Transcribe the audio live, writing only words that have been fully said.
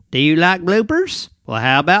Do you like bloopers? Well,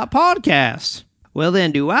 how about podcasts? Well,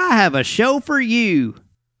 then, do I have a show for you?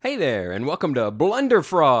 Hey there, and welcome to Blunder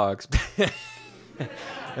Frogs.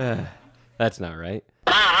 That's not right.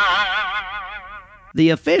 The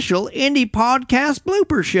official indie podcast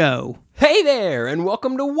blooper show. Hey there, and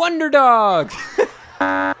welcome to Wonder Dogs.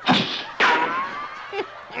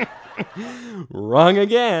 Wrong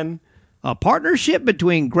again. A partnership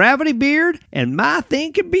between Gravity Beard and My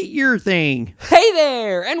Thing Can Beat Your Thing. Hey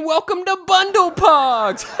there, and welcome to Bundle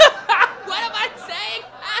Pogs. What am I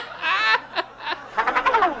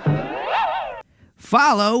saying?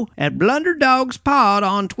 Follow at BlunderDogsPod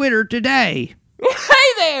on Twitter today.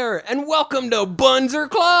 Hey there, and welcome to Buns or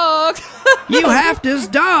Clogs. You have to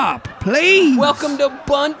stop, please. Welcome to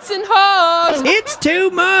Bunts and Hogs. It's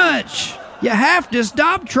too much. You have to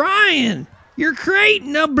stop trying. You're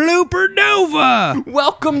creating a blooper nova.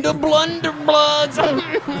 Welcome to Blunder Bloods.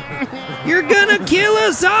 You're gonna kill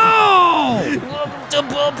us all. Welcome to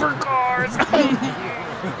Bumper Cars.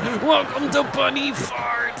 Welcome to Bunny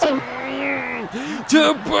Farts.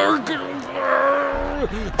 To Burger.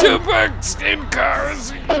 To Buckskin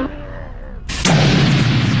Cars.